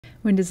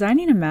When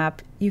designing a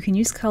map, you can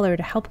use color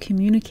to help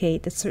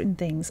communicate that certain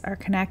things are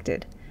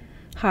connected.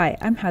 Hi,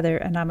 I'm Heather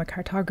and I'm a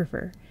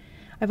cartographer.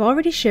 I've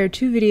already shared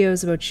 2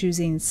 videos about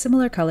choosing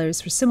similar colors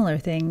for similar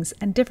things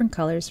and different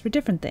colors for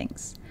different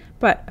things.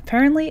 But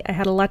apparently I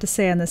had a lot to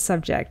say on this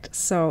subject,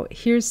 so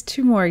here's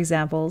 2 more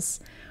examples,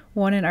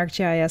 one in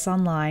ArcGIS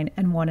Online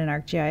and one in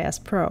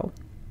ArcGIS Pro.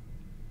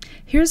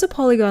 Here's a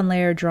polygon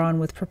layer drawn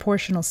with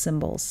proportional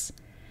symbols.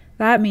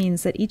 That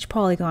means that each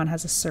polygon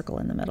has a circle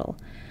in the middle.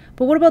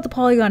 But what about the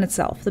polygon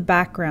itself, the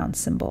background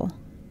symbol?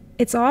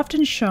 It's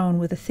often shown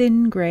with a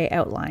thin gray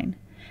outline.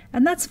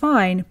 And that's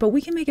fine, but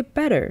we can make it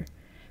better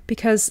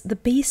because the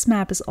base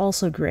map is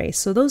also gray,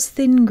 so those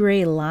thin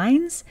gray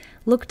lines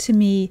look to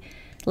me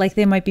like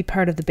they might be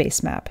part of the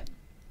base map.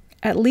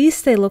 At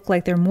least they look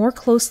like they're more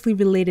closely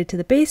related to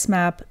the base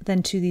map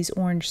than to these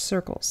orange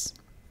circles.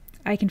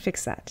 I can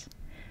fix that.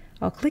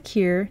 I'll click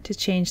here to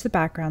change the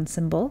background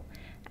symbol,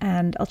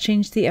 and I'll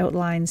change the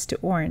outlines to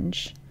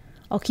orange.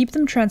 I'll keep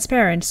them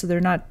transparent so they're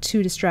not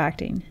too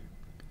distracting.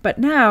 But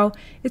now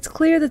it's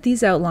clear that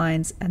these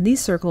outlines and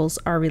these circles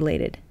are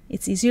related.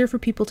 It's easier for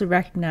people to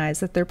recognize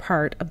that they're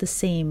part of the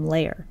same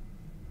layer.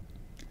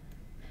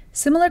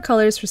 Similar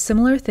colors for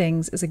similar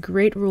things is a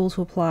great rule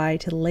to apply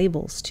to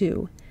labels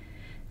too.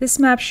 This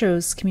map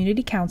shows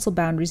community council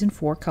boundaries in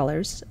 4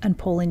 colors and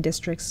polling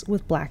districts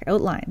with black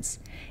outlines.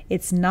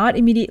 It's not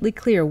immediately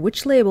clear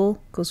which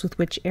label goes with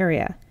which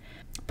area,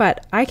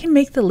 but I can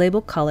make the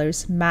label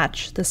colors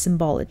match the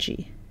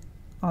symbology.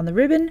 On the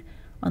ribbon,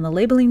 on the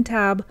Labeling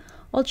tab,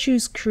 I'll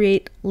choose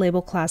Create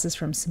Label Classes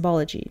from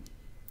Symbology.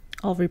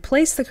 I'll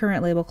replace the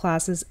current label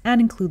classes and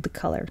include the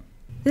color.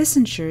 This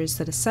ensures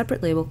that a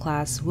separate label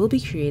class will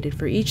be created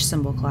for each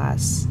symbol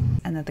class,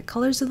 and that the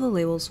colors of the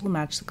labels will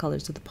match the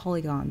colors of the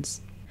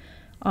polygons.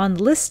 On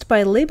the List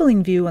by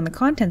Labeling view on the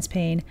Contents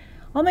pane,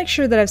 I'll make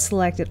sure that I've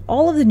selected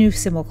all of the new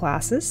symbol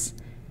classes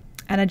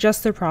and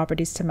adjust their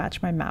properties to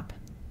match my map.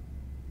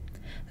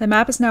 The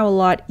map is now a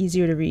lot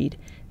easier to read.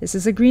 This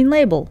is a green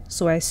label,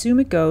 so I assume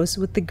it goes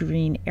with the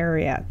green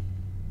area.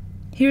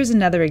 Here's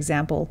another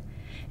example.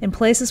 In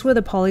places where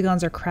the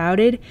polygons are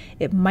crowded,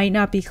 it might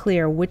not be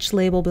clear which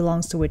label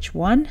belongs to which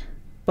one,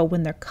 but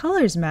when their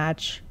colors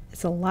match,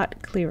 it's a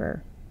lot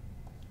clearer.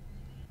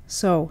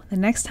 So, the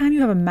next time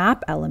you have a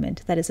map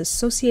element that is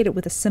associated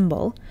with a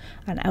symbol,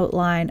 an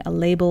outline, a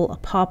label, a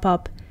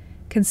pop-up,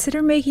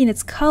 consider making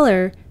its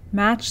color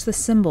match the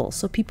symbol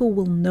so people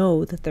will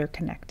know that they're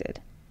connected.